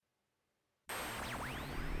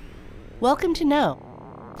Welcome to Know,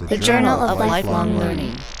 The Journal of Lifelong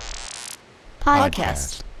Learning.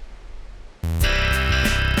 Podcast.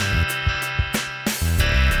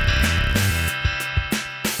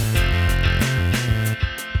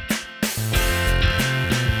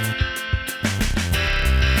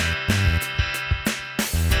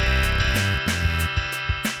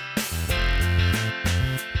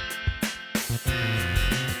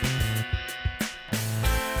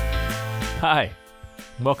 Hi,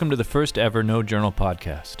 welcome to the first ever No Journal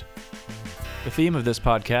podcast. The theme of this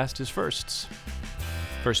podcast is firsts.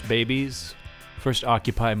 First babies, first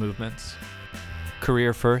Occupy movements,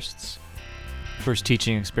 career firsts, first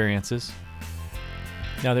teaching experiences.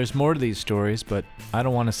 Now there's more to these stories, but I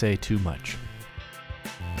don't want to say too much.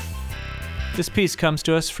 This piece comes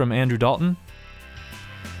to us from Andrew Dalton.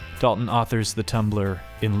 Dalton authors the Tumblr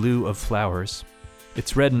In Lieu of Flowers.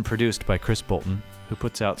 It's read and produced by Chris Bolton, who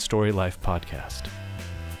puts out Story Life podcast.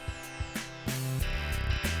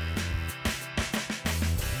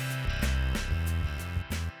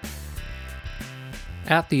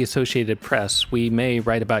 At the Associated Press, we may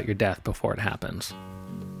write about your death before it happens.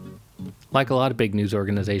 Like a lot of big news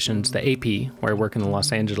organizations, the AP, where I work in the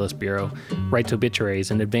Los Angeles bureau, writes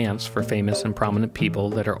obituaries in advance for famous and prominent people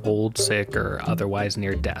that are old, sick, or otherwise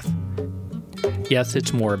near death. Yes,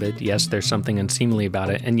 it's morbid, yes, there's something unseemly about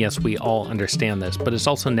it, and yes, we all understand this, but it's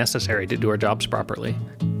also necessary to do our jobs properly.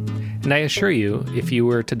 And I assure you, if you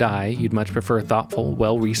were to die, you'd much prefer thoughtful,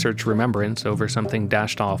 well-researched remembrance over something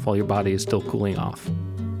dashed off while your body is still cooling off.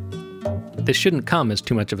 This shouldn't come as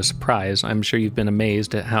too much of a surprise. I'm sure you've been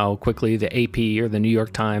amazed at how quickly the AP or the New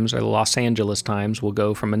York Times or the Los Angeles Times will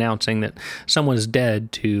go from announcing that someone is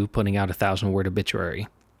dead to putting out a 1,000-word obituary.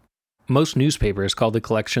 Most newspapers call the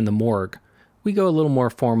collection the morgue. We go a little more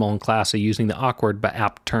formal and classy, using the awkward but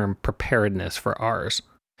apt term preparedness for ours.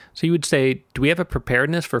 So you would say, do we have a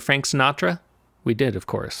preparedness for Frank Sinatra? We did, of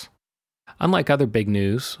course. Unlike other big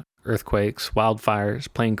news, earthquakes,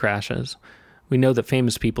 wildfires, plane crashes, we know that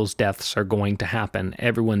famous people's deaths are going to happen.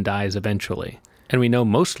 Everyone dies eventually. And we know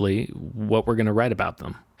mostly what we're going to write about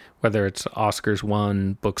them, whether it's Oscars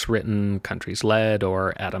won, books written, countries led,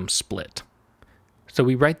 or atoms split. So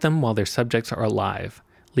we write them while their subjects are alive,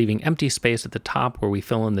 leaving empty space at the top where we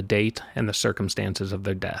fill in the date and the circumstances of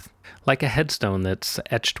their death, like a headstone that's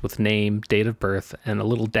etched with name, date of birth, and a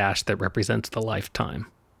little dash that represents the lifetime,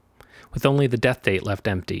 with only the death date left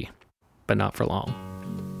empty, but not for long.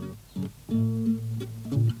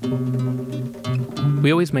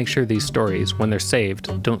 We always make sure these stories, when they're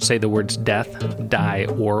saved, don't say the words death, die,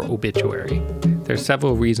 or obituary. There are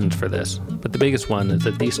several reasons for this, but the biggest one is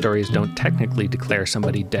that these stories don't technically declare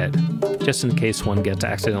somebody dead, just in case one gets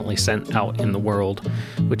accidentally sent out in the world,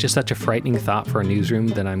 which is such a frightening thought for a newsroom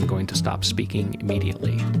that I'm going to stop speaking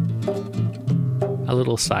immediately. A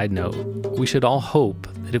little side note, we should all hope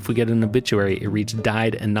that if we get an obituary, it reads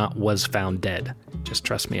died and not was found dead. Just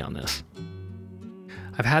trust me on this.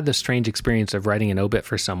 I've had this strange experience of writing an obit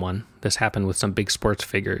for someone. This happened with some big sports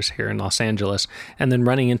figures here in Los Angeles, and then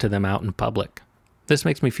running into them out in public. This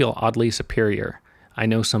makes me feel oddly superior. I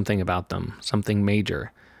know something about them, something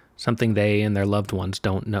major, something they and their loved ones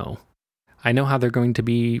don't know. I know how they're going to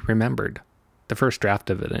be remembered. The first draft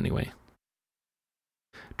of it, anyway.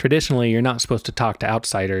 Traditionally, you're not supposed to talk to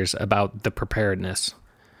outsiders about the preparedness.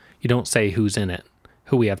 You don't say who's in it,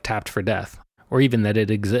 who we have tapped for death, or even that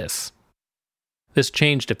it exists. This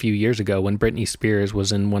changed a few years ago when Britney Spears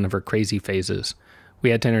was in one of her crazy phases. We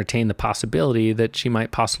had to entertain the possibility that she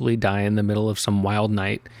might possibly die in the middle of some wild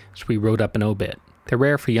night, so we wrote up an obit. They're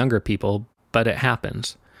rare for younger people, but it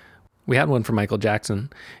happens. We had one for Michael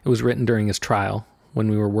Jackson. It was written during his trial, when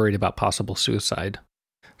we were worried about possible suicide.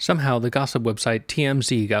 Somehow, the gossip website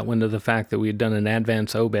TMZ got wind of the fact that we had done an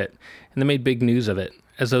advance obit, and they made big news of it,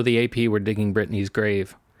 as though the AP were digging Britney's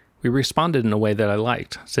grave. We responded in a way that I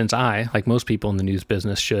liked, since I, like most people in the news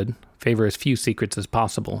business should, favor as few secrets as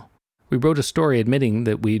possible. We wrote a story admitting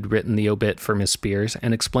that we'd written the obit for Miss Spears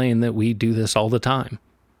and explained that we do this all the time.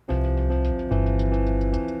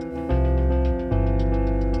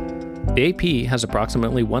 The AP has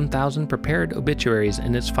approximately 1,000 prepared obituaries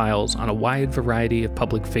in its files on a wide variety of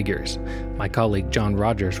public figures, my colleague John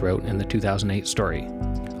Rogers wrote in the 2008 story.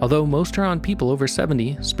 Although most are on people over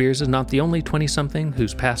 70, Spears is not the only 20-something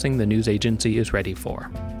whose passing the news agency is ready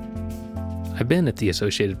for. I've been at the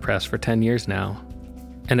Associated Press for 10 years now,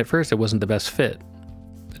 and at first it wasn't the best fit.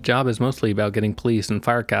 The job is mostly about getting police and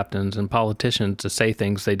fire captains and politicians to say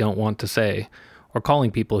things they don't want to say, or calling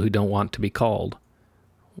people who don't want to be called.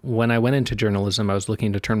 When I went into journalism, I was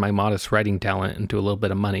looking to turn my modest writing talent into a little bit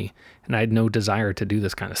of money, and I had no desire to do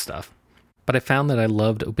this kind of stuff. But I found that I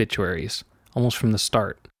loved obituaries, almost from the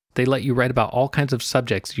start. They let you write about all kinds of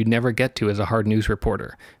subjects you'd never get to as a hard news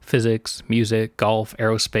reporter. Physics, music, golf,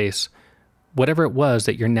 aerospace, whatever it was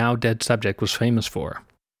that your now dead subject was famous for.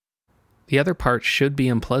 The other part should be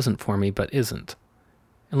unpleasant for me, but isn't.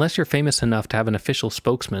 Unless you're famous enough to have an official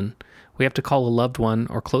spokesman, we have to call a loved one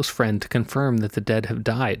or close friend to confirm that the dead have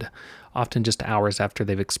died, often just hours after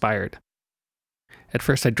they've expired. At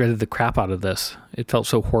first I dreaded the crap out of this. It felt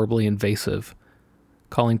so horribly invasive.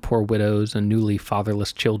 Calling poor widows and newly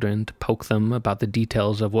fatherless children to poke them about the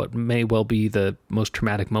details of what may well be the most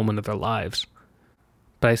traumatic moment of their lives.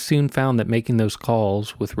 But I soon found that making those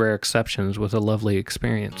calls, with rare exceptions, was a lovely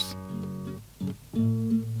experience.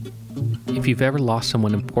 If you've ever lost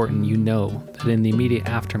someone important, you know that in the immediate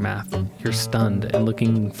aftermath, you're stunned and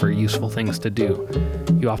looking for useful things to do.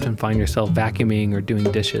 You often find yourself vacuuming or doing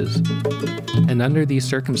dishes. And under these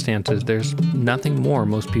circumstances, there's nothing more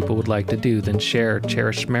most people would like to do than share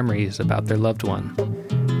cherished memories about their loved one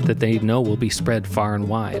that they know will be spread far and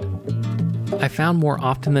wide. I found more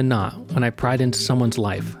often than not, when I pried into someone's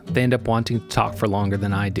life, they end up wanting to talk for longer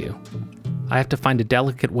than I do. I have to find a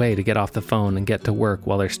delicate way to get off the phone and get to work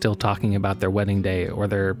while they're still talking about their wedding day or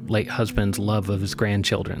their late husband's love of his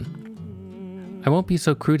grandchildren. I won't be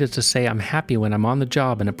so crude as to say I'm happy when I'm on the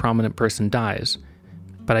job and a prominent person dies,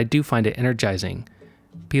 but I do find it energizing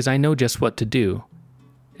because I know just what to do,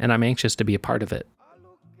 and I'm anxious to be a part of it.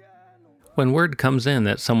 When word comes in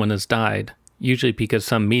that someone has died, usually because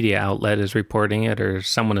some media outlet is reporting it or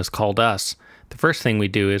someone has called us, the first thing we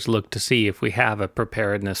do is look to see if we have a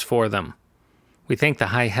preparedness for them. We thank the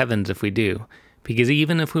high heavens if we do, because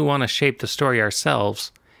even if we want to shape the story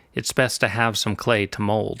ourselves, it's best to have some clay to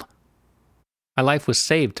mold. My life was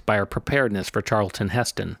saved by our preparedness for Charlton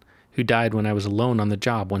Heston, who died when I was alone on the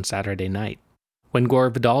job one Saturday night. When Gore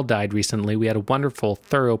Vidal died recently, we had a wonderful,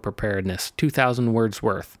 thorough preparedness, 2,000 words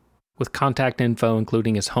worth, with contact info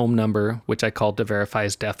including his home number, which I called to verify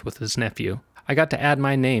his death with his nephew. I got to add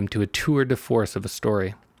my name to a tour de force of a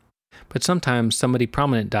story. But sometimes somebody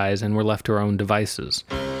prominent dies and we're left to our own devices.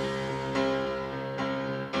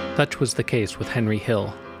 Such was the case with Henry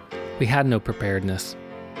Hill. We had no preparedness,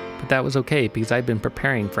 but that was okay because I'd been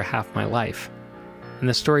preparing for half my life. And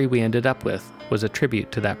the story we ended up with was a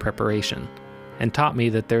tribute to that preparation, and taught me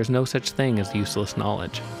that there's no such thing as useless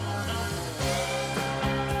knowledge.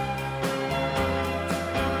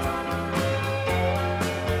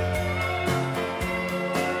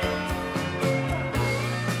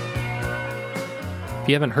 If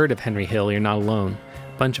you haven't heard of Henry Hill, you're not alone.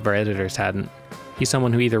 A bunch of our editors hadn't. He's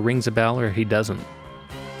someone who either rings a bell or he doesn't.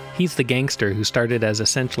 He's the gangster who started as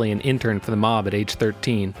essentially an intern for the mob at age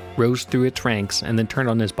 13, rose through its ranks, and then turned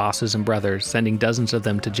on his bosses and brothers, sending dozens of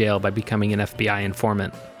them to jail by becoming an FBI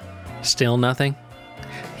informant. Still nothing?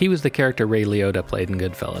 He was the character Ray Liotta played in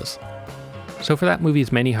Goodfellas. So for that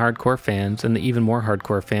movie's many hardcore fans, and the even more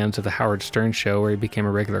hardcore fans of the Howard Stern show where he became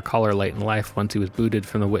a regular caller late in life once he was booted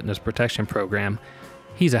from the Witness Protection Program,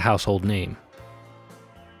 he's a household name.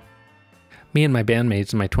 Me and my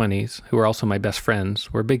bandmates in my 20s, who were also my best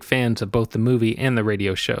friends, were big fans of both the movie and the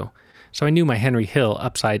radio show, so I knew my Henry Hill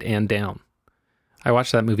upside and down. I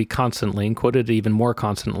watched that movie constantly and quoted it even more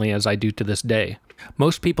constantly as I do to this day.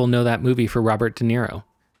 Most people know that movie for Robert De Niro.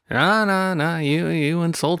 You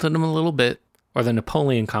insulted him a little bit. Or the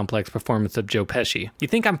Napoleon Complex performance of Joe Pesci. You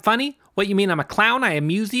think I'm funny? What, you mean I'm a clown? I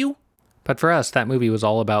amuse you? But for us, that movie was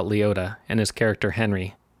all about Liotta and his character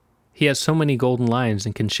Henry. He has so many golden lines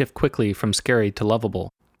and can shift quickly from scary to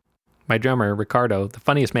lovable. My drummer, Ricardo, the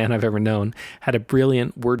funniest man I've ever known, had a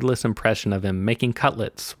brilliant, wordless impression of him making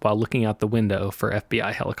cutlets while looking out the window for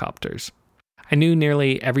FBI helicopters. I knew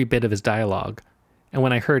nearly every bit of his dialogue, and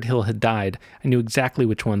when I heard Hill had died, I knew exactly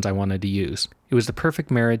which ones I wanted to use. It was the perfect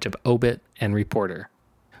marriage of obit and reporter.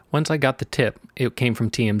 Once I got the tip, it came from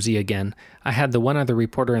TMZ again, I had the one other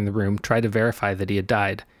reporter in the room try to verify that he had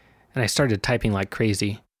died, and I started typing like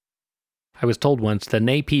crazy. I was told once that an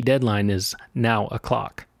AP deadline is now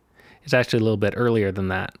o'clock. It's actually a little bit earlier than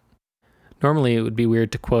that. Normally it would be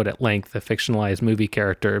weird to quote at length a fictionalized movie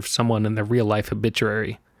character of someone in their real-life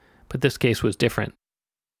obituary, but this case was different.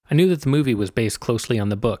 I knew that the movie was based closely on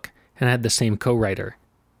the book, and had the same co-writer.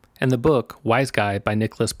 And the book, Wise Guy by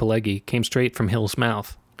Nicholas Pileggi, came straight from Hill's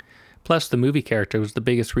mouth. Plus, the movie character was the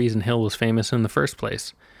biggest reason Hill was famous in the first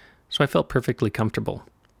place, so I felt perfectly comfortable.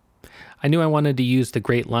 I knew I wanted to use the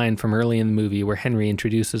great line from early in the movie where Henry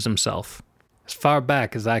introduces himself. As far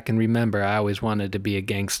back as I can remember, I always wanted to be a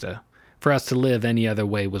gangster. For us to live any other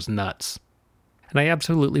way was nuts. And I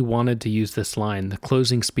absolutely wanted to use this line, the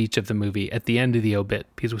closing speech of the movie, at the end of the obit,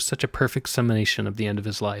 because it was such a perfect summation of the end of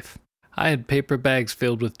his life. I had paper bags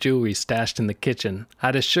filled with jewelry stashed in the kitchen. I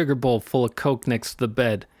had a sugar bowl full of Coke next to the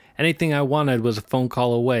bed, Anything I wanted was a phone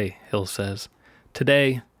call away, Hill says.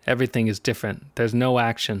 Today, everything is different. There's no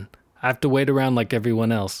action. I have to wait around like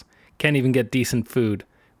everyone else. Can't even get decent food.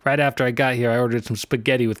 Right after I got here, I ordered some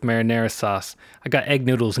spaghetti with marinara sauce. I got egg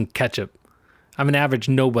noodles and ketchup. I'm an average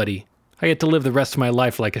nobody. I get to live the rest of my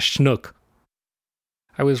life like a schnook.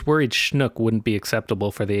 I was worried schnook wouldn't be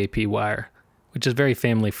acceptable for the AP Wire, which is very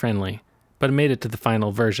family-friendly, but it made it to the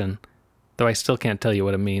final version, though I still can't tell you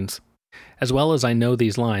what it means. As well as I know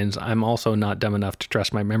these lines, I'm also not dumb enough to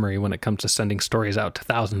trust my memory when it comes to sending stories out to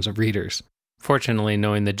thousands of readers. Fortunately,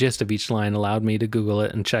 knowing the gist of each line allowed me to Google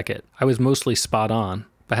it and check it. I was mostly spot on,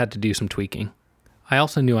 but had to do some tweaking. I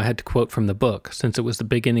also knew I had to quote from the book, since it was the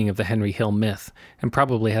beginning of the Henry Hill myth, and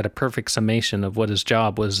probably had a perfect summation of what his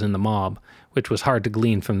job was in the mob, which was hard to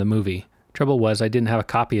glean from the movie. Trouble was, I didn't have a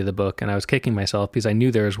copy of the book, and I was kicking myself because I knew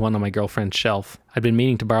there was one on my girlfriend's shelf. I'd been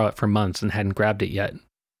meaning to borrow it for months and hadn't grabbed it yet.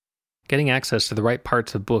 Getting access to the right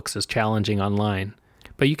parts of books is challenging online,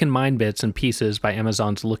 but you can mine bits and pieces by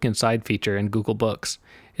Amazon's Look Inside feature in Google Books.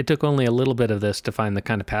 It took only a little bit of this to find the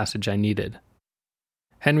kind of passage I needed.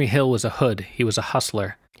 Henry Hill was a hood. He was a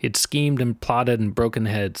hustler. He had schemed and plotted and broken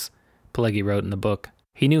heads, Pileggi wrote in the book.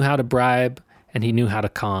 He knew how to bribe, and he knew how to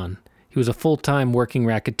con. He was a full-time working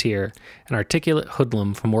racketeer, an articulate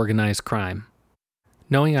hoodlum from organized crime.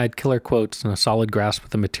 Knowing I had killer quotes and a solid grasp of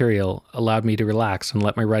the material allowed me to relax and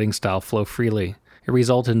let my writing style flow freely. It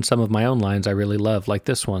resulted in some of my own lines I really love, like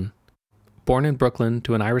this one. Born in Brooklyn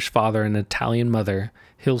to an Irish father and an Italian mother,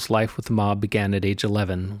 Hill's life with the mob began at age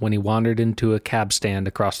 11 when he wandered into a cab stand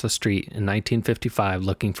across the street in 1955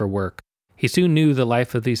 looking for work. He soon knew the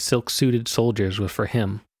life of these silk-suited soldiers was for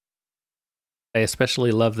him. I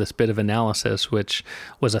especially love this bit of analysis, which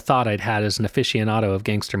was a thought I'd had as an aficionado of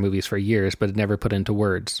gangster movies for years but had never put into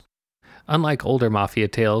words. Unlike older mafia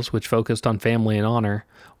tales, which focused on family and honor,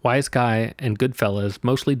 Wise Guy and Goodfellas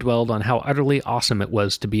mostly dwelled on how utterly awesome it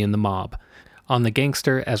was to be in the mob, on the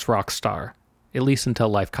gangster as rock star, at least until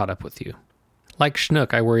life caught up with you. Like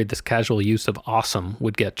Schnook, I worried this casual use of awesome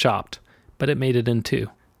would get chopped, but it made it in too.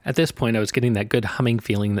 At this point, I was getting that good humming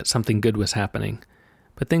feeling that something good was happening.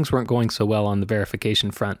 But things weren't going so well on the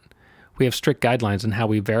verification front. We have strict guidelines on how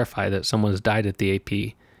we verify that someone has died at the AP.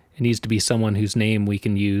 It needs to be someone whose name we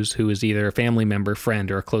can use who is either a family member,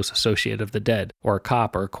 friend, or a close associate of the dead, or a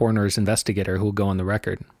cop or a coroner's investigator who will go on the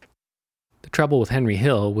record. The trouble with Henry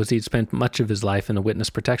Hill was he'd spent much of his life in the witness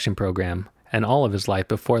protection program, and all of his life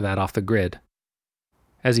before that off the grid.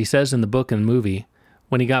 As he says in the book and movie,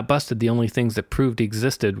 when he got busted, the only things that proved he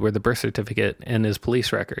existed were the birth certificate and his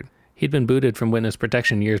police record. He'd been booted from witness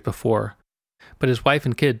protection years before, but his wife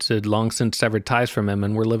and kids had long since severed ties from him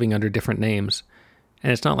and were living under different names,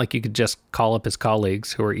 and it's not like you could just call up his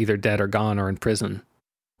colleagues who were either dead or gone or in prison.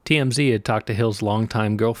 TMZ had talked to Hill's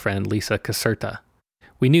longtime girlfriend, Lisa Caserta.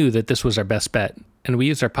 We knew that this was our best bet, and we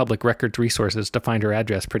used our public records resources to find her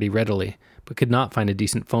address pretty readily, but could not find a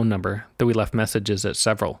decent phone number, though we left messages at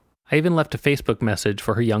several. I even left a Facebook message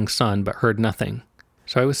for her young son, but heard nothing.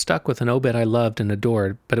 So I was stuck with an obit I loved and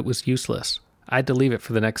adored, but it was useless. I had to leave it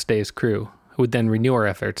for the next day's crew, who would then renew our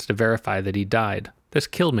efforts to verify that he died. This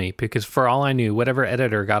killed me, because for all I knew, whatever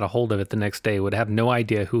editor got a hold of it the next day would have no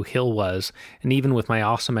idea who Hill was, and even with my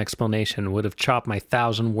awesome explanation would have chopped my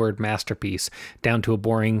 1,000-word masterpiece down to a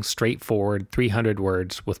boring, straightforward 300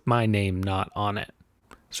 words with my name not on it.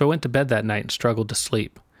 So I went to bed that night and struggled to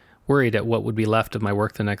sleep, worried at what would be left of my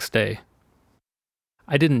work the next day.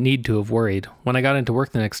 I didn't need to have worried. When I got into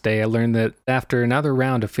work the next day, I learned that after another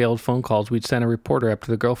round of failed phone calls, we'd sent a reporter up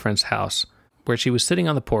to the girlfriend's house, where she was sitting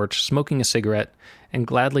on the porch, smoking a cigarette, and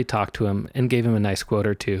gladly talked to him and gave him a nice quote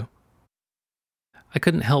or two. I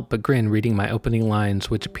couldn't help but grin reading my opening lines,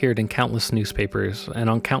 which appeared in countless newspapers and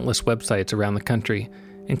on countless websites around the country,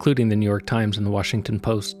 including the New York Times and the Washington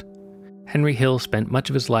Post. Henry Hill spent much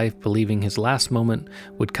of his life believing his last moment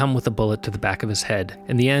would come with a bullet to the back of his head.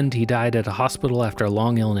 In the end, he died at a hospital after a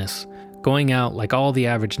long illness, going out like all the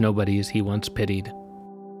average nobodies he once pitied.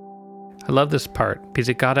 I love this part because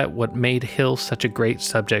it got at what made Hill such a great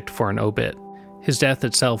subject for an obit. His death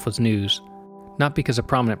itself was news, not because a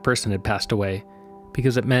prominent person had passed away,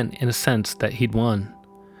 because it meant, in a sense, that he'd won.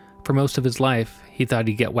 For most of his life, he thought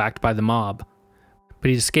he'd get whacked by the mob, but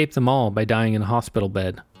he'd escaped them all by dying in a hospital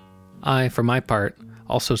bed. I, for my part,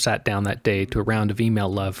 also sat down that day to a round of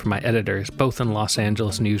email love from my editors, both in the Los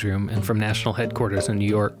Angeles newsroom and from national headquarters in New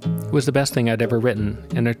York. It was the best thing I'd ever written,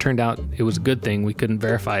 and it turned out it was a good thing we couldn't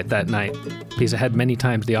verify it that night, because I had many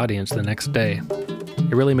times the audience the next day.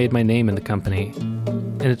 It really made my name in the company,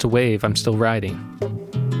 and it's a wave I'm still riding.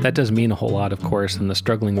 That doesn't mean a whole lot, of course, in the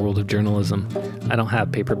struggling world of journalism. I don't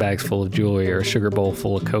have paper bags full of jewelry or a sugar bowl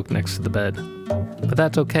full of Coke next to the bed. But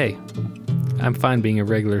that's okay. I'm fine being a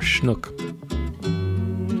regular schnook.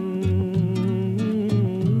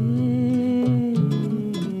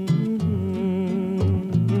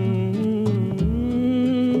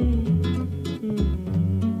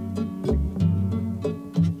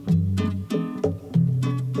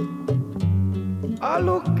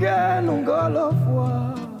 Aluke nungolo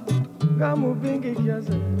fwa gamu bingi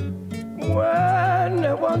kiaze mwene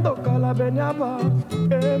wando kala benyaba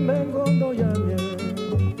emengondo yamye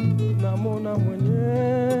namona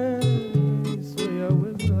mwenye soya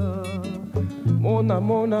weza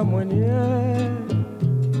mona mwenye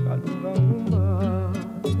kalunga ngumba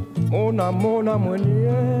mona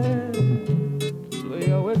mwenye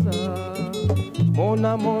soya weza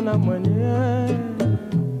mona mwenye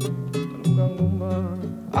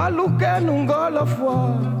aluke nungolo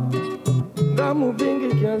fwa gamu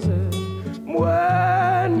bingi kiaze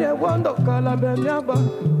mwene wando kala benyaba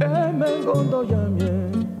emengondo yamye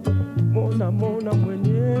mona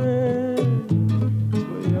mwenye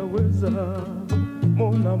weyaweza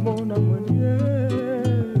mona mwenye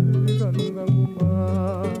kalunga ngumba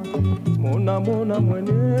mona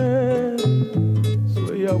mwenye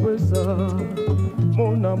weyaweza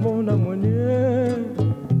mona mwenye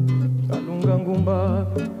ngumba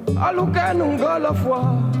aluke nungolo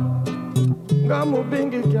fwa gamu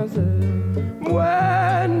bingi kiaze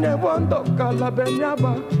mwene wando kala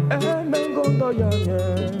benyaba emengondo yanye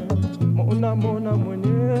mona mwenye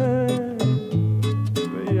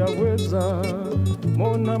weyaweza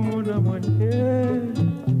mona mwenye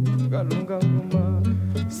kalunga ngumba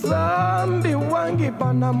sambi wangi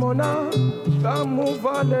panamona gamu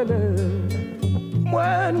valele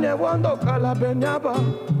mwene wando kala benyaba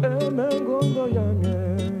emengondo yamye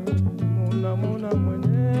mona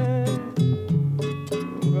mwenye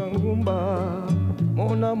ngumba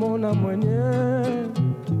mona mwenye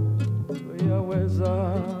yaweza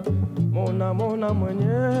mona mwenye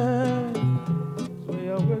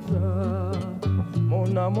yaweza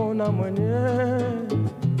mona mwenye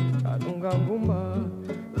adunga ngumba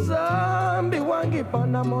zambi wangi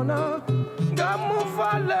panamona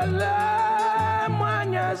ngamufalele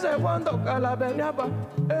mwanyeze wando kala benyaba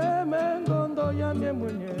emengondo yamye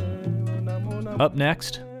mwenye. Up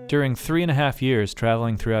next, during 3.5 years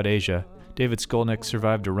traveling throughout Asia, David Skolnick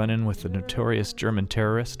survived a run-in with the notorious German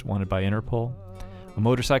terrorist wanted by Interpol, a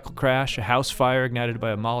motorcycle crash, a house fire ignited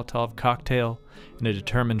by a Molotov cocktail, and a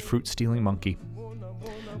determined fruit-stealing monkey.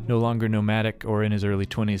 No longer nomadic or in his early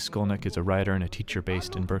 20s, Skolnick is a writer and a teacher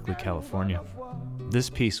based in Berkeley, California. This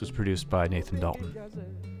piece was produced by Nathan Dalton.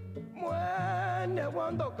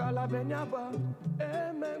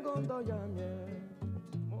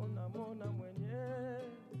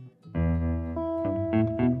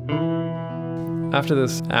 After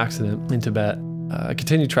this accident in Tibet, I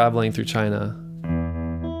continued traveling through China.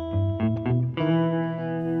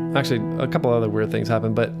 Actually, a couple other weird things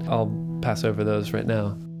happened, but I'll pass over those right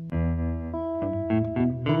now.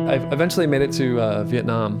 I eventually made it to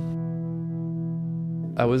Vietnam.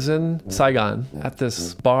 I was in Saigon at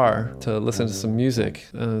this bar to listen to some music.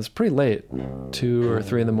 It was pretty late, 2 or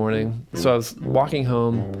 3 in the morning. So I was walking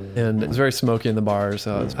home, and it was very smoky in the bar,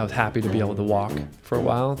 so I was happy to be able to walk for a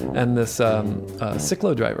while. And this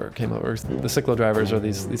cyclo driver came over. The cyclo drivers are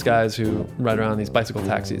these guys who ride around these bicycle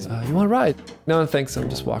taxis. You want a ride? No, thanks. I'm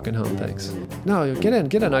just walking home, thanks. No, get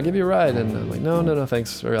in. I'll give you a ride. And I'm like, no,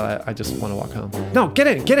 thanks. Or I just want to walk home. No, get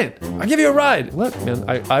in. I'll give you a ride. Look, man,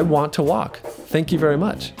 I want to walk. Thank you very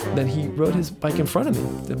much. Then he rode his bike in front of me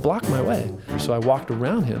and blocked my way. So I walked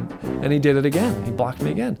around him, and he did it again. He blocked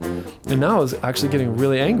me again. And now I was actually getting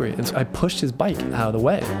really angry. And so I pushed his bike out of the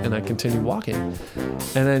way, and I continued walking.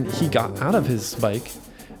 And then he got out of his bike,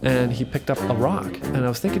 and he picked up a rock. And I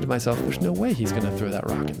was thinking to myself, there's no way he's going to throw that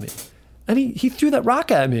rock at me. And he threw that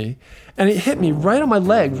rock at me, and it hit me right on my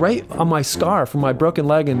leg, right on my scar from my broken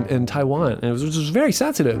leg in Taiwan. And it was very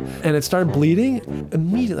sensitive. And it started bleeding.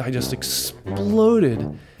 Immediately, I just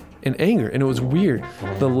exploded in anger. And it was weird.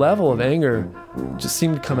 The level of anger just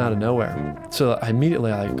seemed to come out of nowhere. So I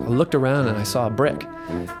immediately looked around, and I saw a brick.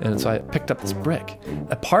 And so I picked up this brick.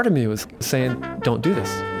 A part of me was saying, don't do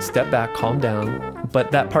this. Step back, calm down.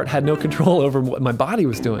 But that part had no control over what my body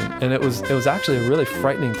was doing. And it was actually a really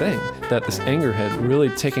frightening thing that this anger had really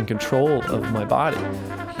taken control of my body.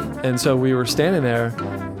 And so we were standing there.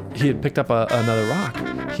 He had picked up another rock.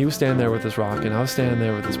 He was standing there with this rock, and I was standing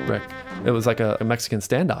there with this brick. It was like a Mexican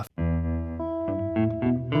standoff.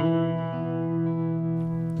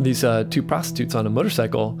 these two prostitutes on a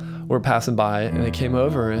motorcycle were passing by, and they came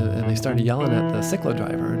over and they started yelling at the cyclo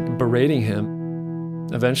driver and berating him.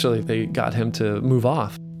 Eventually, they got him to move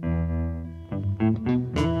off.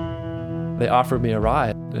 They offered me a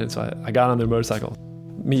ride, and so I got on their motorcycle.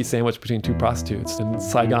 Me sandwiched between two prostitutes in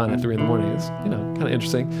Saigon at 3 a.m. It's, kind of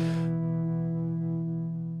interesting.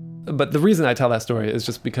 But the reason I tell that story is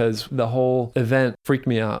just because the whole event freaked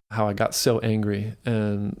me out, how I got so angry,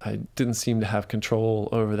 and I didn't seem to have control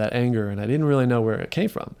over that anger, and I didn't really know where it came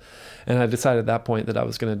from. And I decided at that point that I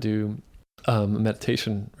was going to do a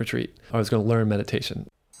meditation retreat. I was going to learn meditation.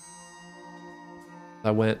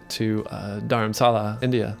 I went to Dharamsala,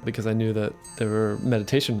 India, because I knew that there were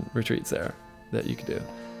meditation retreats there that you could do.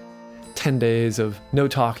 10 days of no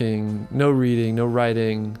talking, no reading, no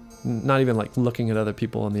writing, not even like looking at other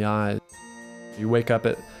people in the eyes. You wake up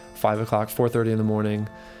at 5 o'clock, 4:30 in the morning,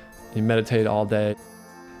 you meditate all day.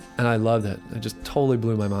 And I loved it. It just totally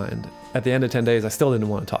blew my mind. At the end of 10 days, I still didn't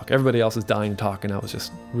want to talk. Everybody else is dying to talk, and I was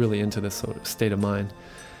just really into this sort of state of mind.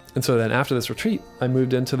 And so then after this retreat, I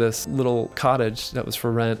moved into this little cottage that was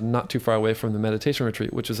for rent, not too far away from the meditation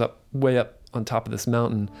retreat, which is way up on top of this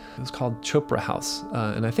mountain. It was called Chopra House.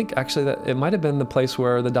 And I think actually that it might have been the place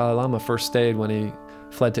where the Dalai Lama first stayed when he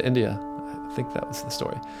fled to India. I think that was the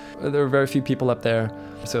story. There were very few people up there,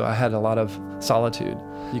 so I had a lot of solitude.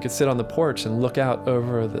 You could sit on the porch and look out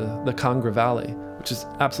over the Kangra Valley, which is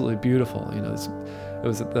absolutely beautiful. It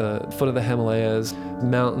was at the foot of the Himalayas,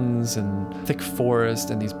 mountains and thick forest,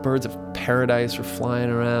 and these birds of paradise were flying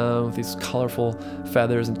around with these colorful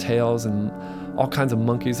feathers and tails, and all kinds of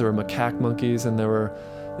monkeys. There were macaque monkeys, and there were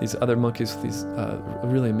these other monkeys with these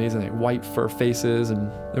really amazing white fur faces,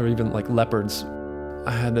 and there were even like leopards.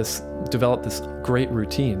 I had developed this great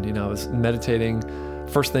routine. I was meditating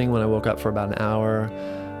first thing when I woke up for about an hour.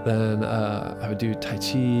 Then I would do Tai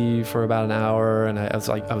Chi for about an hour, and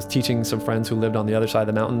I was teaching some friends who lived on the other side of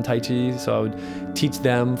the mountain Tai Chi, so I would teach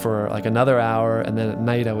them for like another hour, and then at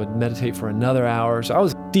night I would meditate for another hour. So I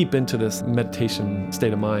was deep into this meditation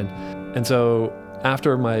state of mind. And so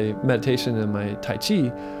after my meditation and my Tai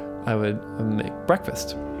Chi, I would make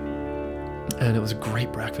breakfast. And it was a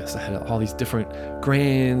great breakfast. I had all these different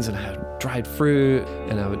grains, and I had dried fruit,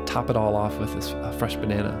 and I would top it all off with this fresh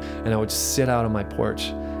banana. And I would just sit out on my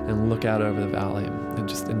porch and look out over the valley and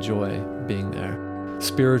just enjoy being there.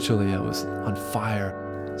 Spiritually, I was on fire.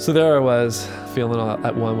 So there I was, feeling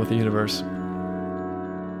at one with the universe.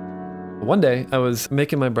 One day, I was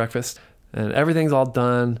making my breakfast, and everything's all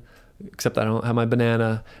done, except I don't have my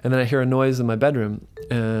banana. And then I hear a noise in my bedroom,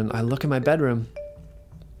 and I look in my bedroom,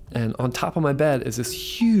 and on top of my bed is this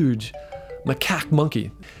huge macaque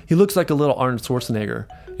monkey. He looks like a little Arnold Schwarzenegger.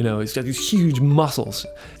 He's got these huge muscles.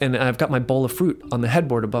 And I've got my bowl of fruit on the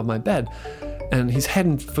headboard above my bed. And he's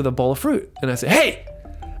heading for the bowl of fruit. And I say, "Hey!"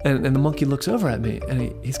 And the monkey looks over at me,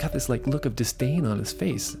 and he's got this look of disdain on his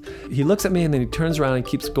face. He looks at me, and then he turns around and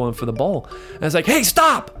keeps going for the bowl. And I was like, "Hey,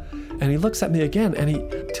 stop!" And he looks at me again, and he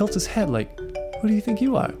tilts his head like, "Who do you think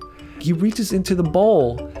you are?" He reaches into the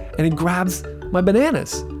bowl, and he grabs my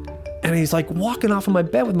bananas. And he's walking off of my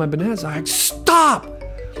bed with my bananas. I'm like, "Stop!"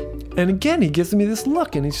 And again, he gives me this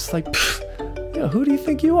look, and he's just like, "Who do you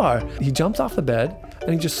think you are?" He jumps off the bed,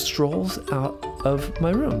 and he just strolls out of my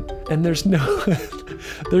room. And there's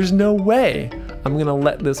no way I'm gonna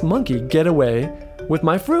let this monkey get away with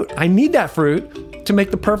my fruit. I need that fruit to make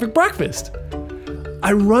the perfect breakfast.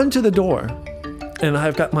 I run to the door, and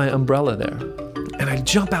I've got my umbrella there. And I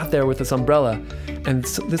jump out there with this umbrella, and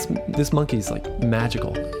this monkey's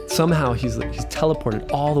magical. Somehow he's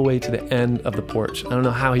teleported all the way to the end of the porch. I don't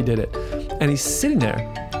know how he did it. And he's sitting there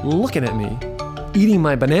looking at me, eating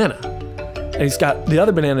my banana. And he's got the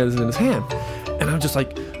other bananas in his hand. And I'm just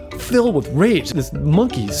filled with rage. This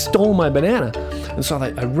monkey stole my banana. And so I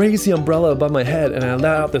raise the umbrella above my head, and I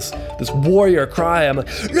let out this warrior cry. I'm like,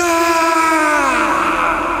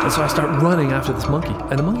 "Ah!" And so I start running after this monkey.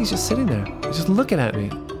 And the monkey's just sitting there. He's just looking at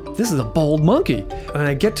me. This is a bold monkey. And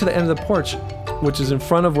I get to the end of the porch, which is in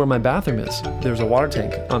front of where my bathroom is. There's a water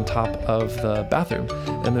tank on top of the bathroom,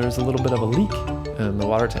 and there's a little bit of a leak in the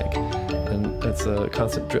water tank. And it's a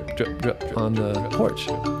constant drip, drip, drip on the porch.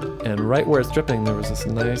 And right where it's dripping, there was this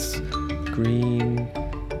nice green,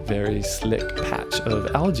 very slick patch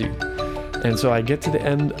of algae. And so I get to the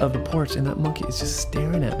end of the porch, and that monkey is just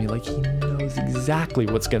staring at me like he knows exactly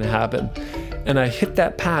what's gonna happen. And I hit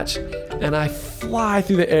that patch, and I fly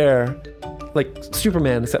through the air like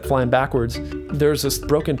Superman, except flying backwards. There's this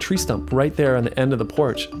broken tree stump right there on the end of the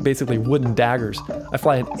porch, basically wooden daggers. I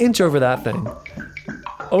fly an inch over that thing,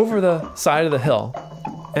 over the side of the hill,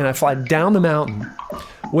 and I fly down the mountain,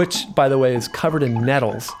 which, by the way, is covered in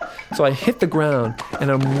nettles. So I hit the ground, and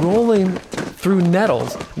I'm rolling through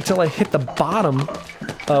nettles until I hit the bottom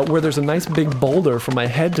where there's a nice big boulder for my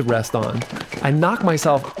head to rest on. I knock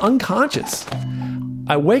myself unconscious.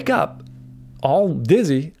 I wake up all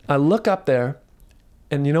dizzy. I look up there,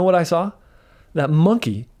 and you know what I saw? That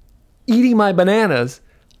monkey eating my bananas,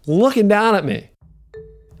 looking down at me.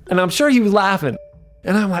 And I'm sure he was laughing.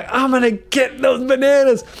 And I'm like, I'm gonna get those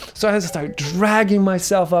bananas. So I had to start dragging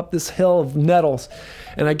myself up this hill of nettles.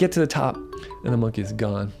 And I get to the top, and the monkey's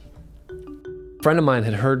gone. A friend of mine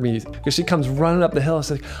had heard me, because she comes running up the hill.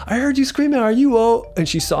 She's like, I heard you screaming, are you oh? And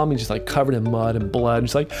she saw me just like covered in mud and blood. And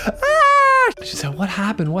she's like, ah! She said, what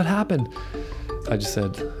happened? What happened? I just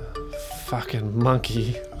said, fucking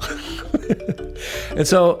monkey. And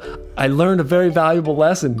so I learned a very valuable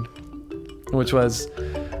lesson, which was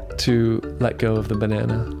to let go of the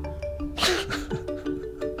banana.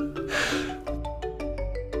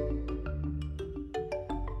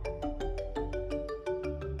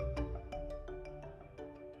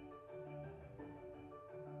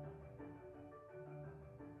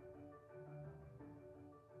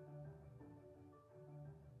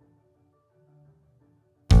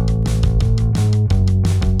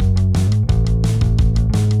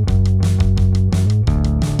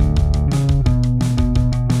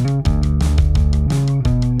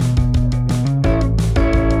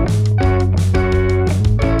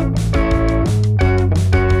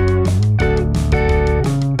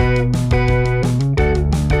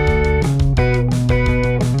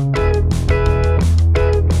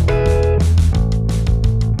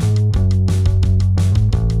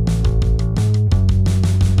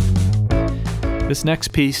 This next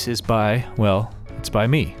piece is by, well, it's by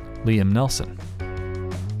me, Liam Nelson.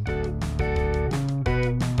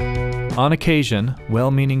 On occasion,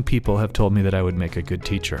 well-meaning people have told me that I would make a good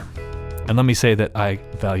teacher. And let me say that I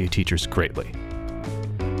value teachers greatly.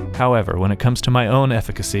 However, when it comes to my own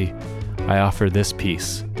efficacy, I offer this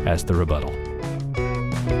piece as the rebuttal.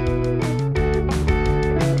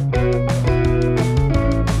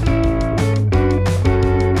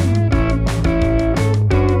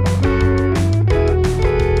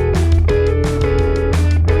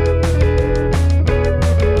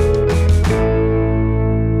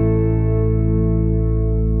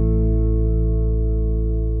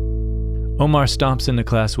 Omar stomps into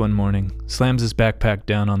class one morning, slams his backpack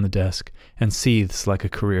down on the desk, and seethes like a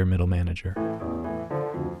career middle manager.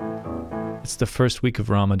 It's the first week of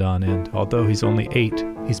Ramadan, and although he's only 8,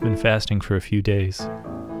 he's been fasting for a few days.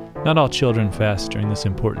 Not all children fast during this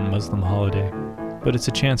important Muslim holiday, but it's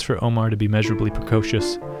a chance for Omar to be measurably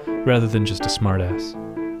precocious rather than just a smartass.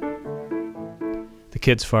 The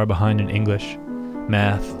kid's far behind in English,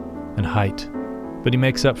 math, and height, but he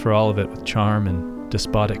makes up for all of it with charm and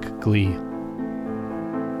despotic glee.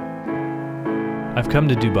 I've come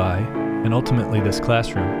to Dubai, and ultimately this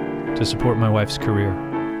classroom, to support my wife's career.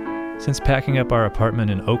 Since packing up our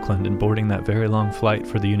apartment in Oakland and boarding that very long flight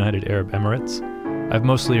for the United Arab Emirates, I've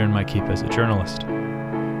mostly earned my keep as a journalist.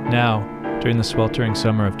 Now, during the sweltering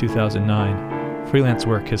summer of 2009, freelance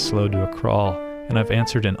work has slowed to a crawl, and I've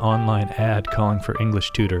answered an online ad calling for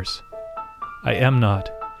English tutors. I am not,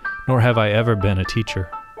 nor have I ever been a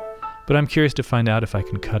teacher, but I'm curious to find out if I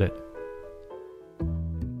can cut it.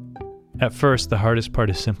 At first, the hardest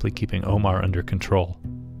part is simply keeping Omar under control.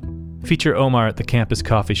 Feature Omar at the campus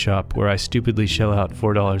coffee shop where I stupidly shell out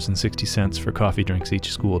 $4.60 for coffee drinks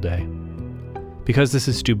each school day. Because this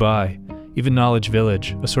is Dubai, even Knowledge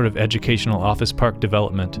Village, a sort of educational office park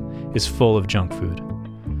development, is full of junk food.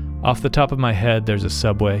 Off the top of my head, there's a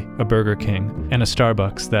Subway, a Burger King, and a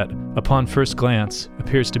Starbucks that, upon first glance,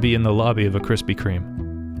 appears to be in the lobby of a Krispy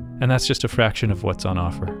Kreme. And that's just a fraction of what's on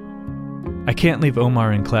offer. I can't leave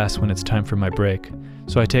Omar in class when it's time for my break,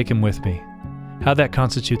 so I take him with me. How that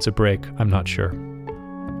constitutes a break, I'm not sure.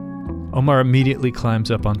 Omar immediately climbs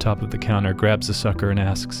up on top of the counter, grabs the sucker, and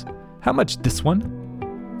asks, "How much this one?"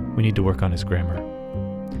 We need to work on his grammar.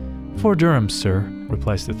 "4 dirhams, sir,"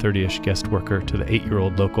 replies the 30-ish guest worker to the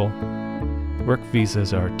 8-year-old local. Work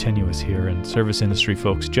visas are tenuous here, and service industry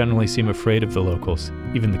folks generally seem afraid of the locals,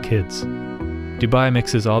 even the kids. Dubai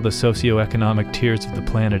mixes all the socioeconomic tiers of the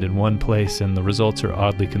planet in one place, and the results are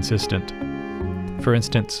oddly consistent. For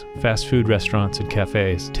instance, fast food restaurants and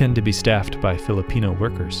cafes tend to be staffed by Filipino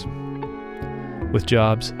workers. With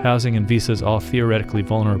jobs, housing, and visas all theoretically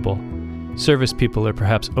vulnerable, service people are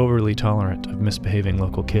perhaps overly tolerant of misbehaving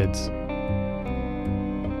local kids.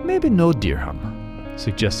 "Maybe no dirham,"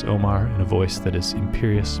 suggests Omar in a voice that is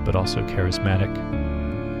imperious but also charismatic.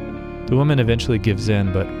 The woman eventually gives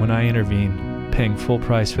in, but when I intervene, paying full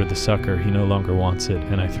price for the sucker, he no longer wants it,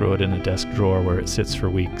 and I throw it in a desk drawer where it sits for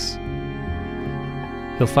weeks.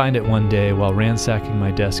 He'll find it one day while ransacking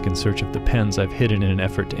my desk in search of the pens I've hidden in an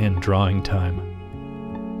effort to end drawing time.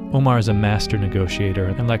 Omar is a master negotiator,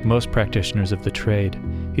 and like most practitioners of the trade,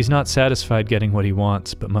 he's not satisfied getting what he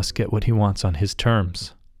wants, but must get what he wants on his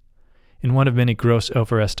terms. In one of many gross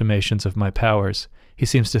overestimations of my powers, he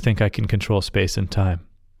seems to think I can control space and time.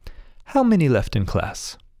 How many left in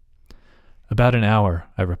class? About an hour,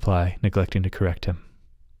 I reply, neglecting to correct him.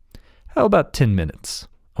 How about 10 minutes?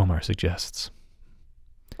 Omar suggests.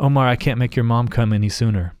 Omar, I can't make your mom come any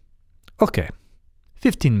sooner. Okay,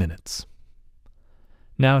 15 minutes.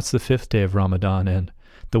 Now it's the 5th day of Ramadan, and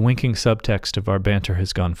the winking subtext of our banter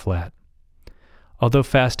has gone flat. Although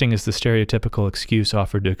fasting is the stereotypical excuse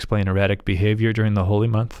offered to explain erratic behavior during the holy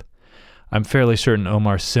month, I'm fairly certain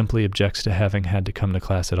Omar simply objects to having had to come to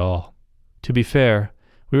class at all. To be fair,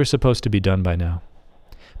 we were supposed to be done by now.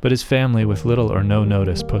 But his family, with little or no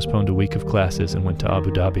notice, postponed a week of classes and went to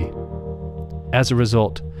Abu Dhabi. As a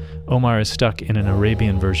result, Omar is stuck in an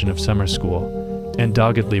Arabian version of summer school and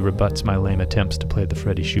doggedly rebuts my lame attempts to play the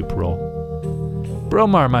Freddie Shoop role.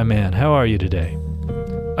 Bromar, my man, how are you today?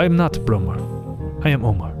 I am not Bromar. I am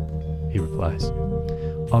Omar, he replies.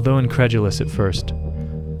 Although incredulous at first,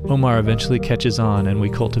 Omar eventually catches on, and we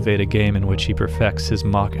cultivate a game in which he perfects his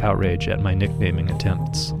mock outrage at my nicknaming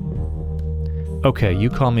attempts. Okay, you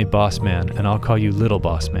call me Boss Man, and I'll call you Little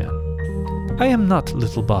Boss Man. I am not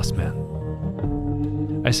Little Boss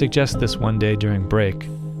Man. I suggest this one day during break,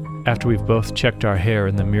 after we've both checked our hair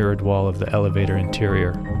in the mirrored wall of the elevator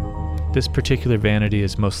interior. This particular vanity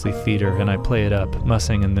is mostly theater, and I play it up,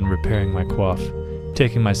 mussing and then repairing my coif,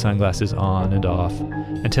 taking my sunglasses on and off,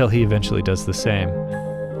 until he eventually does the same.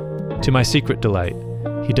 To my secret delight,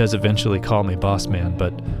 he does eventually call me Boss Man,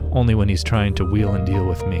 but only when he's trying to wheel and deal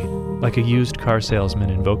with me, like a used car salesman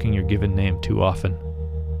invoking your given name too often.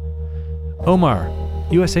 Omar,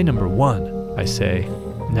 USA number 1, I say,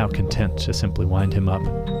 now content to simply wind him up.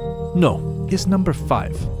 No, it's number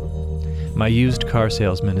 5. My used car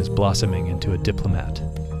salesman is blossoming into a diplomat.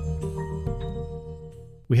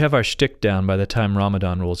 We have our shtick down by the time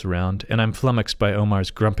Ramadan rolls around, and I'm flummoxed by Omar's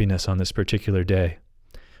grumpiness on this particular day.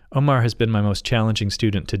 Omar has been my most challenging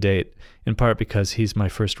student to date, in part because he's my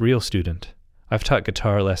first real student. I've taught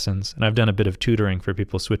guitar lessons, and I've done a bit of tutoring for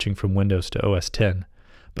people switching from Windows to OS X,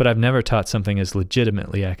 but I've never taught something as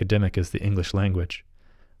legitimately academic as the English language.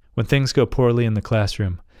 When things go poorly in the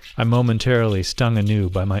classroom, I'm momentarily stung anew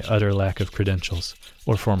by my utter lack of credentials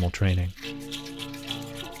or formal training.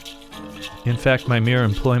 In fact, my mere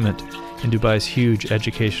employment in Dubai's huge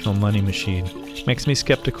educational money machine makes me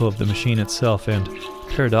skeptical of the machine itself and,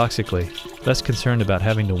 paradoxically, less concerned about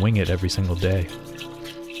having to wing it every single day.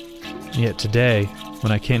 Yet today,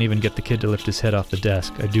 when I can't even get the kid to lift his head off the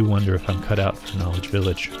desk, I do wonder if I'm cut out for Knowledge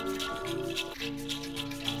Village.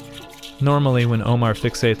 Normally, when Omar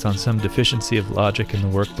fixates on some deficiency of logic in the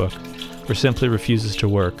workbook, or simply refuses to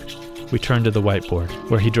work, we turn to the whiteboard,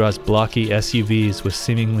 where he draws blocky SUVs with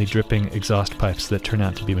seemingly dripping exhaust pipes that turn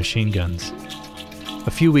out to be machine guns.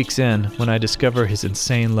 A few weeks in, when I discover his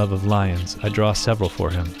insane love of lions, I draw several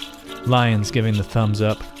for him. Lions giving the thumbs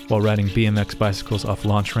up while riding BMX bicycles off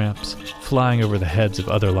launch ramps, flying over the heads of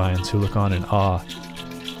other lions who look on in awe,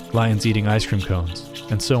 lions eating ice cream cones,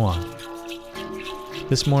 and so on.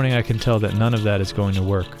 This morning I can tell that none of that is going to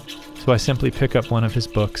work, so I simply pick up one of his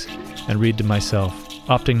books and read to myself,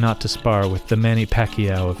 opting not to spar with the Manny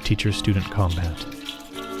Pacquiao of teacher-student combat.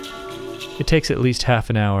 It takes at least half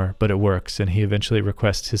an hour, but it works, and he eventually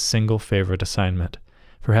requests his single favorite assignment,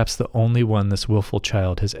 perhaps the only one this willful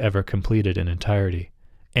child has ever completed in entirety: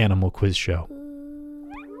 Animal Quiz Show.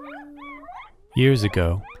 Years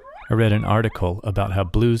ago, I read an article about how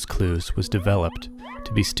Blue's Clues was developed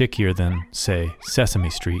to be stickier than, say, Sesame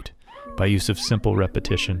Street, by use of simple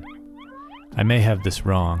repetition. I may have this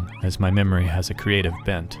wrong, as my memory has a creative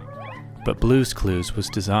bent, but Blue's Clues was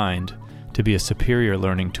designed to be a superior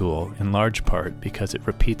learning tool in large part because it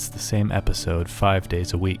repeats the same episode 5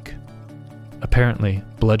 days a week. Apparently,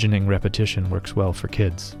 bludgeoning repetition works well for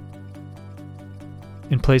kids.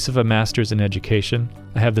 In place of a master's in education,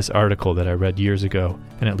 I have this article that I read years ago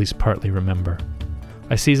and at least partly remember.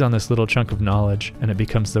 I seize on this little chunk of knowledge, and it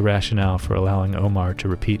becomes the rationale for allowing Omar to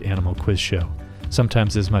repeat Animal Quiz Show,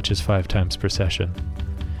 sometimes as much as 5 times per session.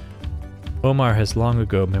 Omar has long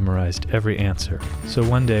ago memorized every answer, so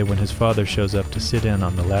one day when his father shows up to sit in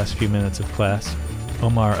on the last few minutes of class,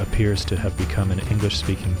 Omar appears to have become an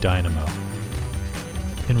English-speaking dynamo.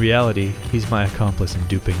 In reality, he's my accomplice in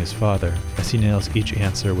duping his father, as he nails each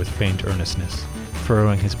answer with feigned earnestness,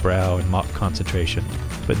 furrowing his brow in mock concentration,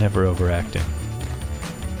 but never overacting.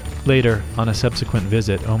 Later, on a subsequent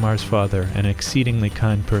visit, Omar's father, an exceedingly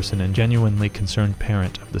kind person and genuinely concerned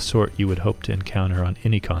parent of the sort you would hope to encounter on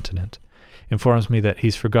any continent, informs me that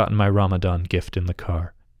he's forgotten my Ramadan gift in the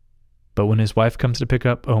car. But when his wife comes to pick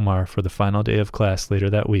up Omar for the final day of class later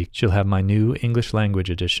that week, she'll have my new English language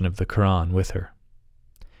edition of the Quran with her.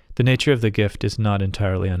 The nature of the gift is not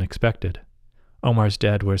entirely unexpected. Omar's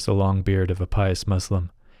dad wears the long beard of a pious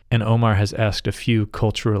Muslim, and Omar has asked a few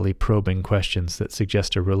culturally probing questions that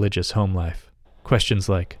suggest a religious home life. Questions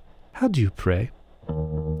like, "How do you pray?"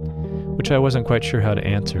 Which I wasn't quite sure how to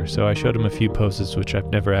answer, so I showed him a few poses which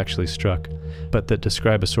I've never actually struck, but that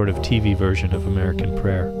describe a sort of TV version of American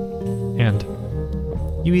prayer. And,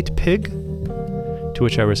 "You eat pig?" To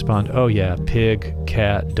which I respond, "Oh yeah, pig,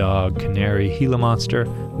 cat, dog, canary, Gila monster,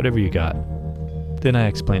 whatever you got." Then I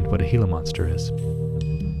explained what a Gila monster is.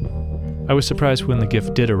 I was surprised when the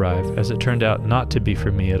gift did arrive, as it turned out not to be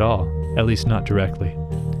for me at all, at least not directly.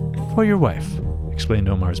 "For your wife," explained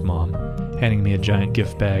Omar's mom, handing me a giant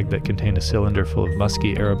gift bag that contained a cylinder full of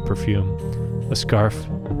musky Arab perfume, a scarf,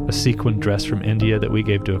 a sequined dress from India that we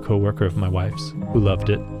gave to a co-worker of my wife's, who loved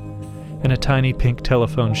it, and a tiny pink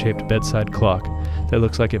telephone-shaped bedside clock that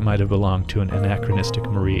looks like it might have belonged to an anachronistic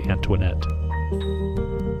Marie Antoinette.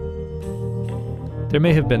 There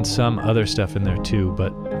may have been some other stuff in there too,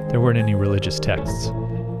 but there weren't any religious texts.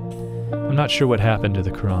 I'm not sure what happened to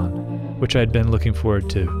the Quran, which I'd been looking forward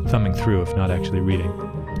to thumbing through if not actually reading,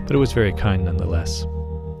 but it was very kind nonetheless.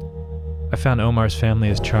 I found Omar's family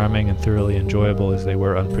as charming and thoroughly enjoyable as they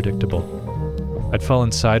were unpredictable. I'd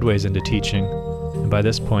fallen sideways into teaching, and by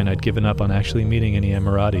this point I'd given up on actually meeting any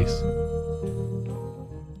Emiratis.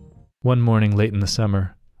 One morning late in the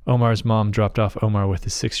summer, Omar's mom dropped off Omar with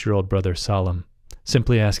his 6-year-old brother Salim,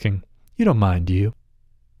 simply asking, "You don't mind, do you?"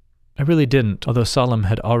 I really didn't, although Salim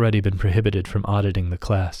had already been prohibited from auditing the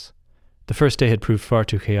class. The first day had proved far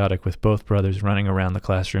too chaotic, with both brothers running around the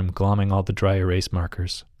classroom glomming all the dry erase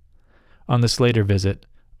markers. On this later visit,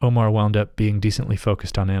 Omar wound up being decently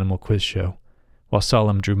focused on Animal Quiz Show, while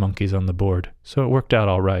Salim drew monkeys on the board, so it worked out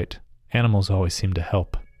all right. Animals always seem to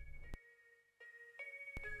help.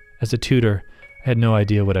 As a tutor, I had no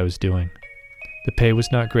idea what I was doing. The pay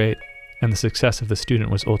was not great, and the success of the student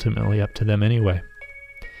was ultimately up to them anyway.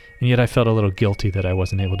 And yet I felt a little guilty that I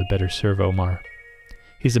wasn't able to better serve Omar.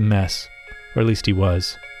 He's a mess, or at least he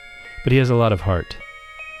was, but he has a lot of heart.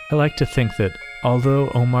 I like to think that,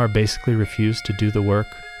 although Omar basically refused to do the work,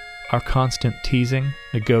 our constant teasing,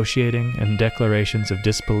 negotiating, and declarations of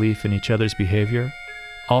disbelief in each other's behavior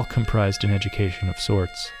all comprised an education of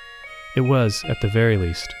sorts. It was, at the very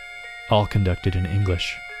least, all conducted in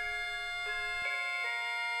English.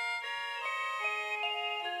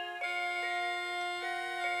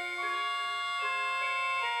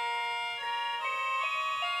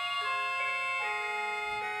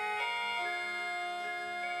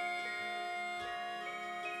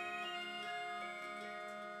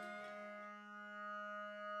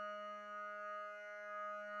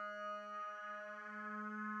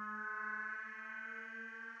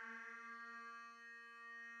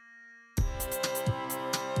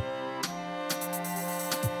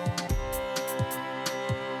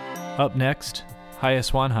 Up next, Haya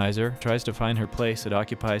Swanheiser tries to find her place at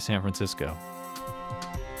Occupy San Francisco.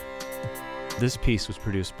 This piece was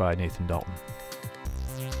produced by Nathan Dalton.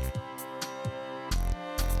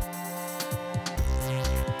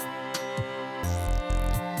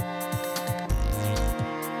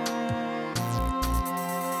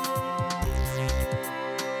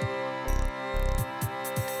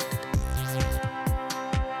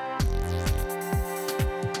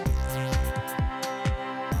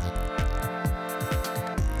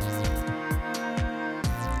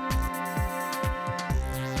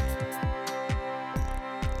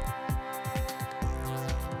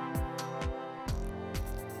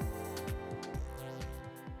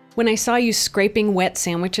 When I saw you scraping wet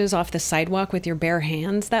sandwiches off the sidewalk with your bare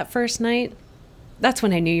hands that first night, that's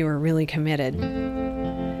when I knew you were really committed.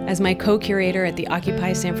 As my co-curator at the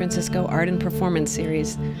Occupy San Francisco Art and Performance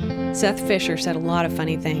Series, Seth Fisher said a lot of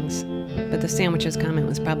funny things, but the sandwiches comment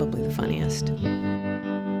was probably the funniest.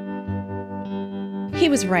 He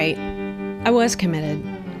was right. I was committed.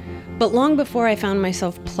 But long before I found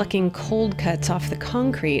myself plucking cold cuts off the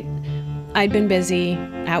concrete, I'd been busy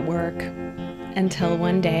at work, until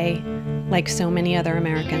one day, like so many other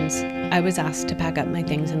Americans, I was asked to pack up my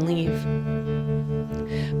things and leave.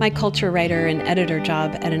 My culture writer and editor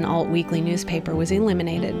job at an alt-weekly newspaper was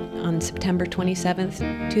eliminated on September 27th,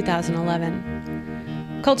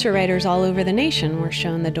 2011. Culture writers all over the nation were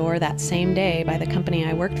shown the door that same day by the company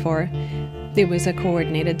I worked for. It was a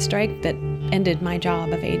coordinated strike that ended my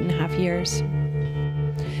job of 8.5 years.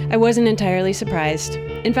 I wasn't entirely surprised.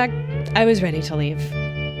 In fact, I was ready to leave.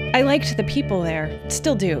 I liked the people there,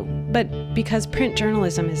 still do, but because print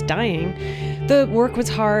journalism is dying, the work was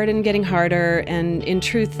hard and getting harder, and in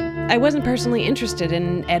truth, I wasn't personally interested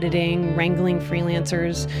in editing, wrangling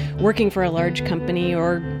freelancers, working for a large company,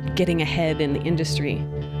 or getting ahead in the industry.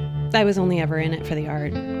 I was only ever in it for the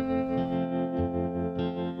art.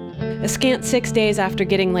 A scant 6 days after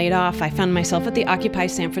getting laid off, I found myself at the Occupy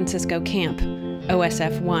San Francisco camp,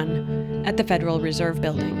 OSF-1, at the Federal Reserve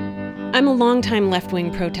Building. I'm a longtime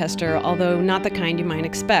left-wing protester, although not the kind you might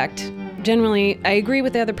expect. Generally, I agree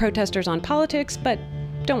with the other protesters on politics, but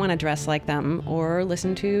don't want to dress like them or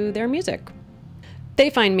listen to their music. They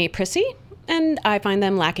find me prissy, and I find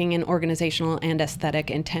them lacking in organizational and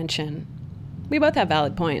aesthetic intention. We both have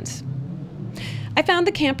valid points. I found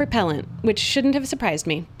the camp repellent, which shouldn't have surprised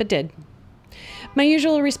me, but did. My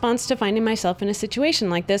usual response to finding myself in a situation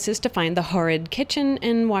like this is to find the horrid kitchen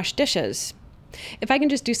and wash dishes. If I can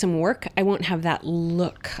just do some work, I won't have that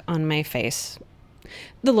look on my face.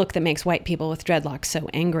 The look that makes white people with dreadlocks so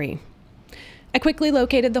angry. I quickly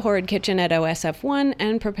located the horrid kitchen at OSF-1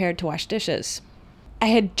 and prepared to wash dishes. I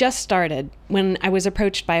had just started when I was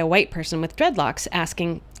approached by a white person with dreadlocks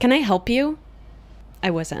asking, "Can I help you?" I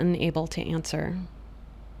was unable to answer.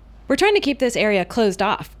 "We're trying to keep this area closed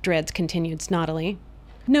off," Dreads continued snottily.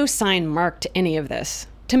 No sign marked any of this.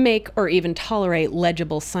 To make or even tolerate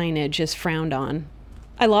legible signage is frowned on.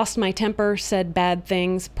 I lost my temper, said bad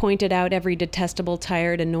things, pointed out every detestable,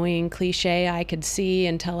 tired, annoying cliche I could see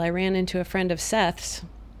until I ran into a friend of Seth's,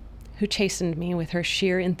 who chastened me with her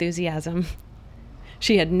sheer enthusiasm.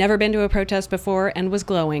 She had never been to a protest before and was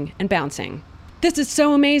glowing and bouncing. "This is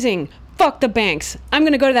so amazing! Fuck the banks! I'm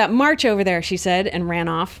gonna go to that march over there," she said, and ran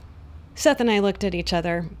off. Seth and I looked at each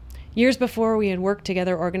other. Years before, we had worked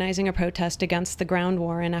together organizing a protest against the ground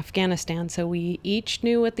war in Afghanistan, so we each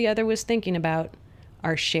knew what the other was thinking about,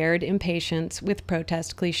 our shared impatience with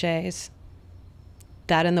protest cliches.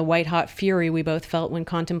 That and the white-hot fury we both felt when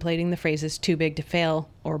contemplating the phrases "too big to fail"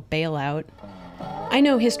 or "bailout." I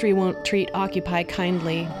know history won't treat Occupy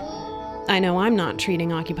kindly. I know I'm not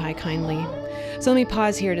treating Occupy kindly. So let me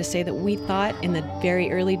pause here to say that we thought in the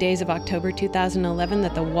very early days of October 2011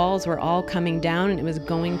 that the walls were all coming down and it was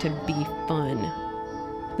going to be fun.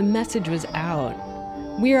 The message was out.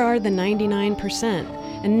 We are the 99%,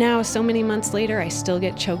 and now so many months later I still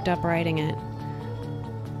get choked up writing it.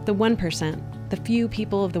 The 1%, the few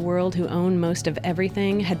people of the world who own most of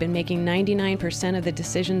everything, had been making 99% of the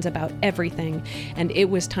decisions about everything, and it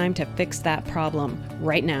was time to fix that problem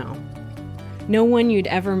right now. No one you'd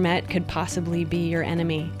ever met could possibly be your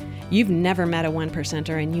enemy. You've never met a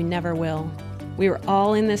 1%er, and you never will. We were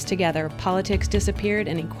all in this together. Politics disappeared,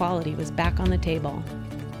 and equality was back on the table.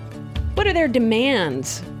 "What are their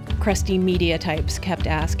demands?" crusty media types kept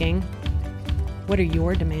asking. "What are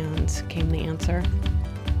your demands?" came the answer.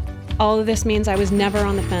 All of this means I was never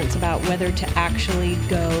on the fence about whether to actually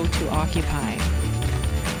go to Occupy.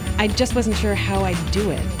 I just wasn't sure how I'd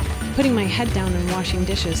do it. Putting my head down and washing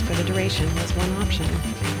dishes for the duration was one option.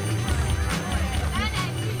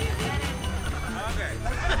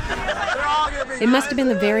 It must have been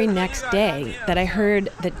the very next day that I heard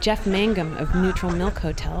that Jeff Mangum of Neutral Milk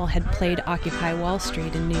Hotel had played Occupy Wall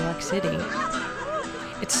Street in New York City.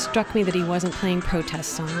 It struck me that he wasn't playing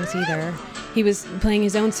protest songs either. He was playing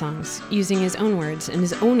his own songs, using his own words and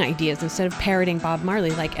his own ideas instead of parroting Bob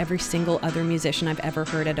Marley like every single other musician I've ever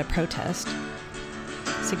heard at a protest.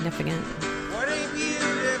 Significant. What a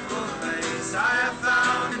beautiful place I have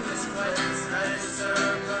found in this place.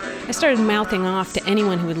 I started mouthing off to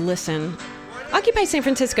anyone who would listen. Occupy San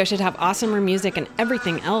Francisco should have awesomer music and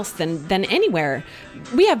everything else than anywhere.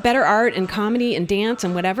 We have better art and comedy and dance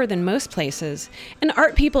and whatever than most places. And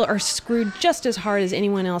art people are screwed just as hard as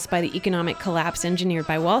anyone else by the economic collapse engineered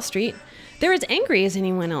by Wall Street. They're as angry as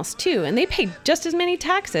anyone else too, and they pay just as many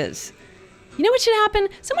taxes. You know what should happen?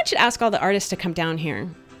 Someone should ask all the artists to come down here.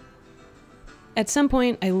 At some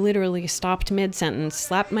point, I literally stopped mid-sentence,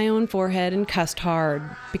 slapped my own forehead, and cussed hard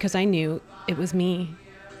because I knew it was me.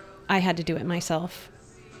 I had to do it myself.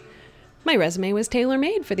 My resume was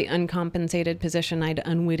tailor-made for the uncompensated position I'd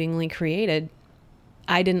unwittingly created.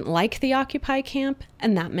 I didn't like the Occupy camp,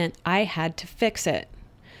 and that meant I had to fix it.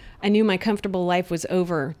 I knew my comfortable life was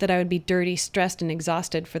over, that I would be dirty, stressed, and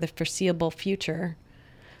exhausted for the foreseeable future.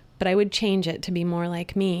 But I would change it to be more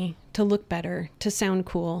like me, to look better, to sound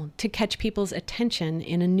cool, to catch people's attention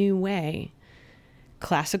in a new way.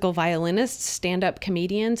 Classical violinists, stand-up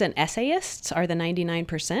comedians, and essayists are the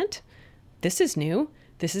 99%. This is new.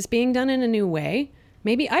 This is being done in a new way.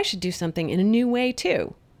 Maybe I should do something in a new way,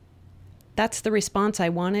 too. That's the response I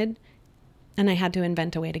wanted, and I had to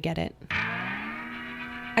invent a way to get it.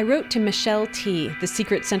 I wrote to Michelle T., the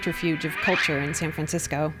secret centrifuge of culture in San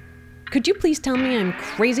Francisco. Could you please tell me I'm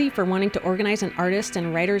crazy for wanting to organize an artist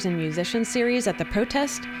and writers and musicians series at the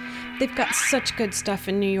protest? They've got such good stuff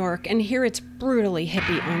in New York, and here it's brutally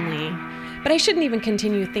hippie only. But I shouldn't even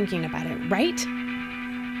continue thinking about it, right?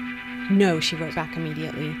 No, she wrote back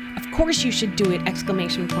immediately. Of course you should do it!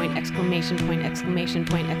 Exclamation point, exclamation point, exclamation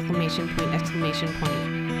point, exclamation point, exclamation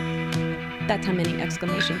point. That's how many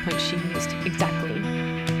exclamation points she used, exactly.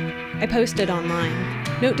 I posted online.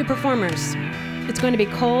 Note to performers. It's going to be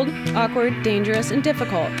cold, awkward, dangerous, and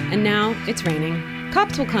difficult. And now it's raining.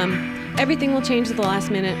 Cops will come. Everything will change at the last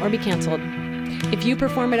minute or be canceled. If you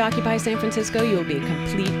perform at Occupy San Francisco, you will be a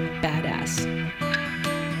complete badass.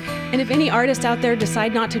 And if any artists out there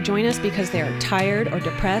decide not to join us because they are tired or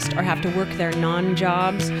depressed or have to work their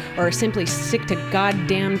non-jobs or are simply sick to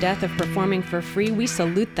goddamn death of performing for free, we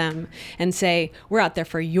salute them and say, we're out there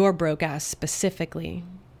for your broke ass specifically.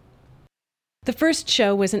 The first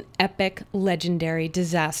show was an epic, legendary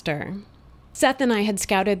disaster. Seth and I had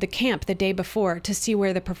scouted the camp the day before to see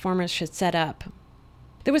where the performers should set up.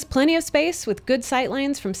 There was plenty of space with good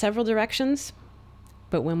sightlines from several directions.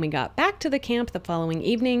 But when we got back to the camp the following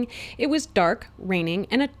evening, it was dark, raining,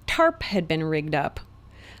 and a tarp had been rigged up.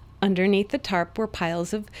 Underneath the tarp were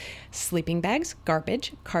piles of sleeping bags,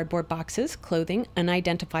 garbage, cardboard boxes, clothing,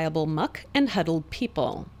 unidentifiable muck, and huddled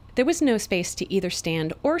people. There was no space to either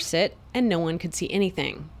stand or sit, and no one could see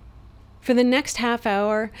anything. For the next half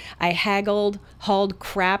hour, I haggled, hauled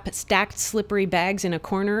crap, stacked slippery bags in a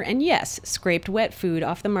corner, and yes, scraped wet food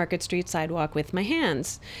off the Market Street sidewalk with my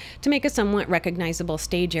hands to make a somewhat recognizable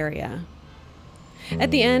stage area.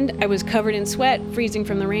 At the end, I was covered in sweat, freezing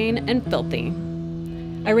from the rain, and filthy.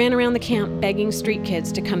 I ran around the camp begging street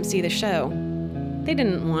kids to come see the show. They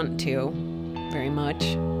didn't want to, very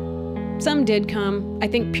much. Some did come, I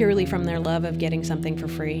think purely from their love of getting something for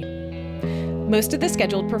free. Most of the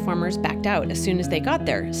scheduled performers backed out as soon as they got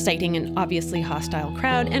there, citing an obviously hostile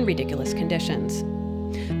crowd and ridiculous conditions.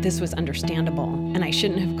 This was understandable, and I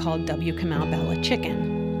shouldn't have called W. Kamau Bell a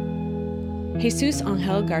chicken. Jesus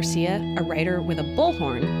Angel Garcia, a writer with a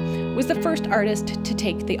bullhorn, was the first artist to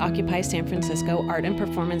take the Occupy San Francisco art and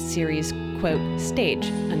performance series, quote, stage,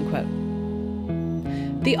 unquote.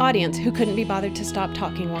 The audience, who couldn't be bothered to stop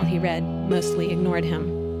talking while he read, mostly ignored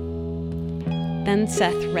him. Then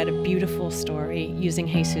Seth read a beautiful story using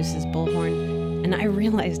Jesus's bullhorn, and I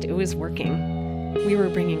realized it was working. We were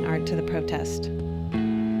bringing art to the protest.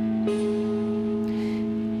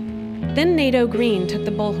 Then Nato Green took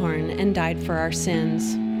the bullhorn and died for our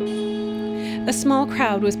sins. A small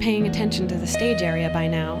crowd was paying attention to the stage area by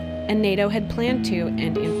now, and Nato had planned to,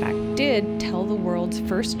 and in fact did, tell the world's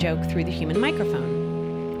first joke through the human microphone.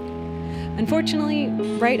 Unfortunately,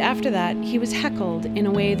 right after that, he was heckled in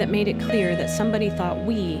a way that made it clear that somebody thought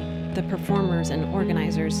we, the performers and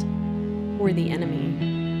organizers, were the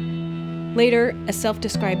enemy. Later, a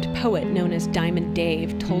self-described poet known as Diamond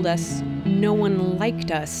Dave told us no one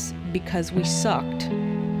liked us because we sucked,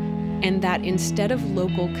 and that instead of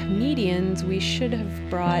local comedians, we should have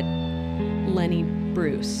brought Lenny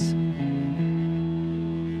Bruce.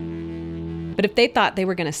 But if they thought they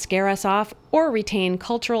were going to scare us off or retain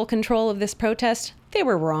cultural control of this protest, they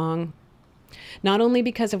were wrong. Not only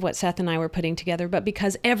because of what Seth and I were putting together, but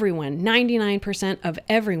because everyone, 99% of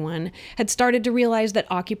everyone, had started to realize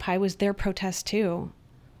that Occupy was their protest too.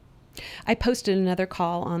 I posted another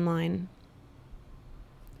call online.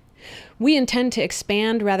 We intend to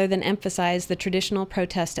expand rather than emphasize the traditional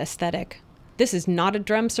protest aesthetic. This is not a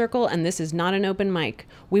drum circle and this is not an open mic.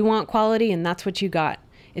 We want quality and that's what you got.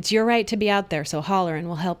 It's your right to be out there, so holler and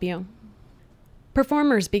we'll help you.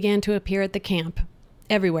 Performers began to appear at the camp,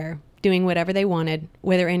 everywhere, doing whatever they wanted,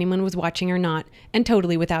 whether anyone was watching or not, and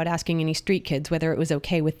totally without asking any street kids whether it was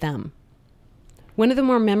okay with them. One of the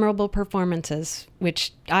more memorable performances,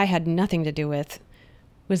 which I had nothing to do with,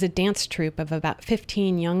 was a dance troupe of about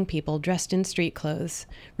 15 young people dressed in street clothes,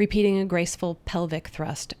 repeating a graceful pelvic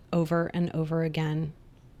thrust over and over again.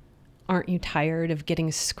 "Aren't you tired of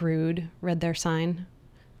getting screwed?" read their sign.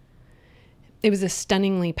 It was a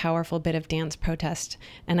stunningly powerful bit of dance protest,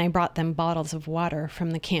 and I brought them bottles of water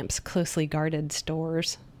from the camp's closely guarded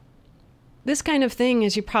stores. This kind of thing,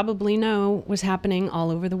 as you probably know, was happening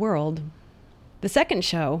all over the world. The second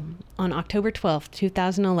show, on October 12,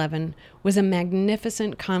 2011, was a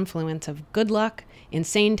magnificent confluence of good luck,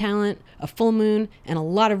 insane talent, a full moon, and a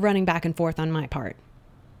lot of running back and forth on my part.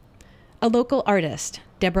 A local artist,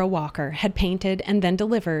 Deborah Walker, had painted and then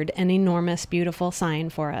delivered an enormous, beautiful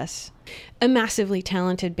sign for us. A massively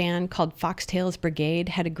talented band called Foxtails Brigade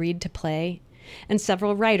had agreed to play, and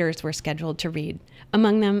several writers were scheduled to read.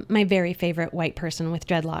 Among them, my very favorite white person with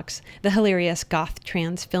dreadlocks, the hilarious goth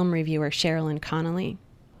trans film reviewer Sherilyn Connolly.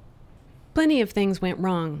 Plenty of things went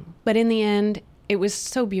wrong, but in the end, it was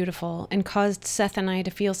so beautiful and caused Seth and I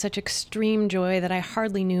to feel such extreme joy that I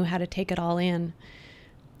hardly knew how to take it all in.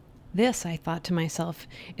 This, I thought to myself,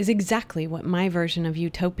 is exactly what my version of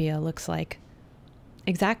utopia looks like.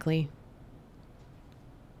 Exactly.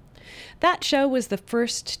 That show was the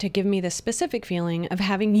first to give me the specific feeling of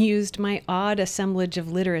having used my odd assemblage of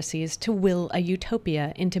literacies to will a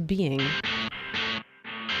utopia into being.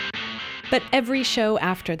 But every show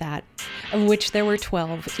after that, of which there were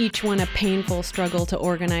 12, each one a painful struggle to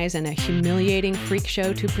organize and a humiliating freak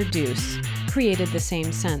show to produce, created the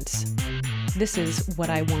same sense. This is what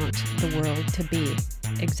I want the world to be.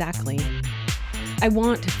 Exactly. I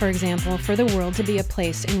want, for example, for the world to be a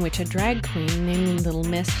place in which a drag queen named Little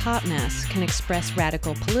Miss Hot Mess can express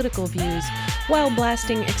radical political views while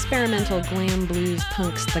blasting experimental glam blues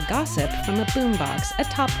punks The Gossip from a boombox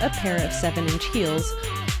atop a pair of 7-inch heels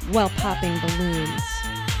while popping balloons.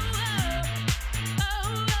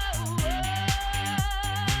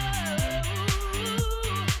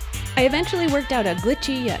 I eventually worked out a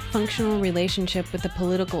glitchy yet functional relationship with the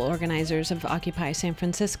political organizers of Occupy San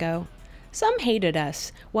Francisco. Some hated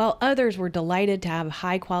us, while others were delighted to have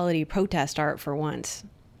high-quality protest art for once.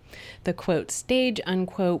 The, quote, stage,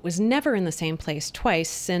 unquote, was never in the same place twice,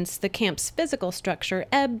 since the camp's physical structure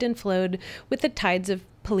ebbed and flowed with the tides of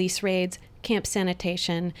police raids, camp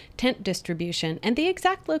sanitation, tent distribution, and the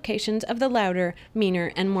exact locations of the louder,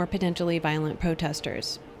 meaner, and more potentially violent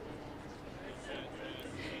protesters.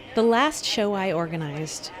 The last show I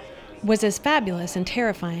organized was as fabulous and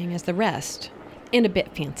terrifying as the rest, and a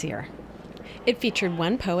bit fancier. It featured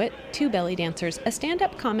one poet, 2 belly dancers, a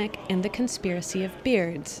stand-up comic, and the Conspiracy of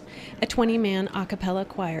Beards, a 20-man a cappella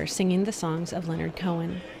choir singing the songs of Leonard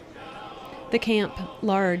Cohen. The camp,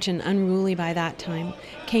 large and unruly by that time,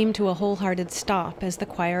 came to a wholehearted stop as the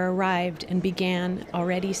choir arrived and began,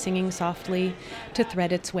 already singing softly, to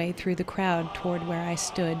thread its way through the crowd toward where I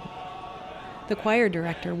stood. The choir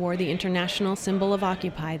director wore the international symbol of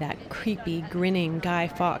Occupy, that creepy, grinning Guy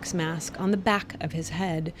Fawkes mask, on the back of his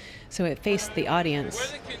head, so it faced the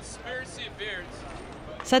audience.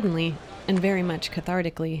 Suddenly, and very much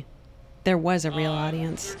cathartically, there was a real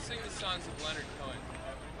audience.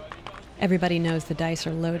 Everybody knows the dice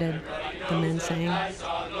are loaded, the men sang.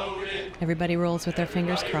 Everybody rolls with their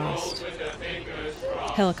fingers crossed.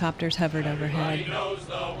 Helicopters hovered overhead.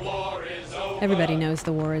 Everybody knows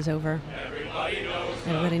the war is over.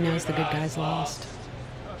 Everybody knows the good guys lost.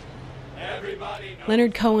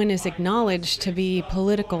 Leonard Cohen is acknowledged to be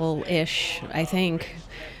political-ish, I think,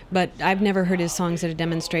 but I've never heard his songs at a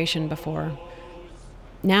demonstration before.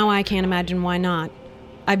 Now I can't imagine why not.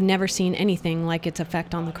 I've never seen anything like its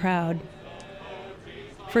effect on the crowd.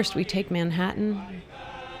 First we take Manhattan,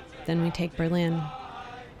 then we take Berlin.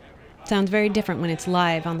 Sounds very different when it's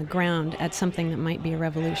live on the ground at something that might be a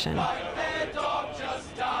revolution.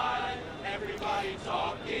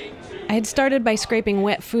 I had started by scraping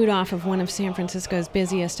wet food off of one of San Francisco's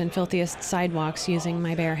busiest and filthiest sidewalks using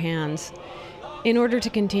my bare hands. In order to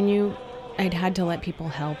continue, I'd had to let people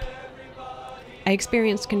help. I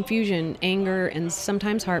experienced confusion, anger, and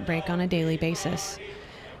sometimes heartbreak on a daily basis.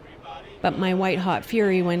 But my white-hot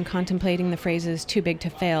fury when contemplating the phrases "too big to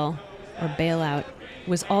fail" or "bailout"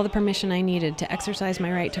 was all the permission I needed to exercise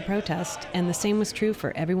my right to protest, and the same was true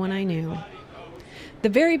for everyone I knew. The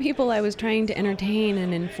very people I was trying to entertain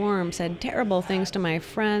and inform said terrible things to my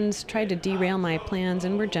friends, tried to derail my plans,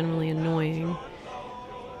 and were generally annoying.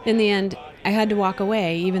 In the end, I had to walk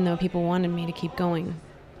away, even though people wanted me to keep going.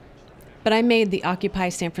 But I made the Occupy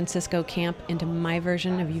San Francisco camp into my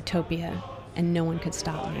version of utopia, and no one could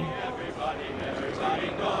stop me.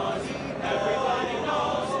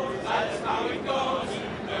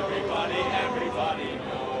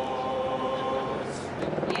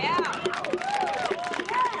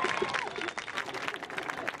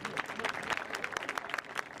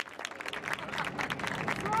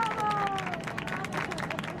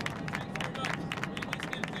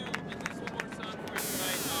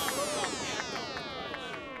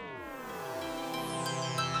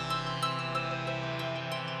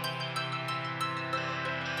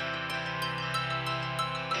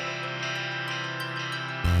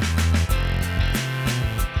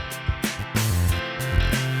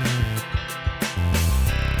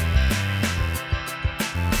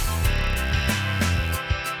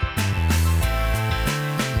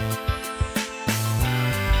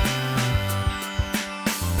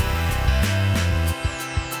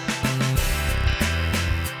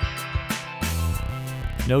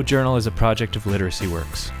 No Journal is a project of Literacy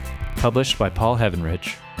Works, published by Paul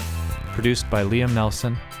Heavenridge, produced by Liam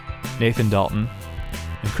Nelson, Nathan Dalton,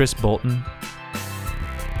 and Chris Bolton.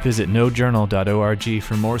 Visit nojournal.org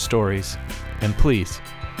for more stories, and please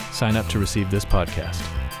sign up to receive this podcast.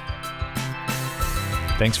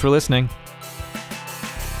 Thanks for listening.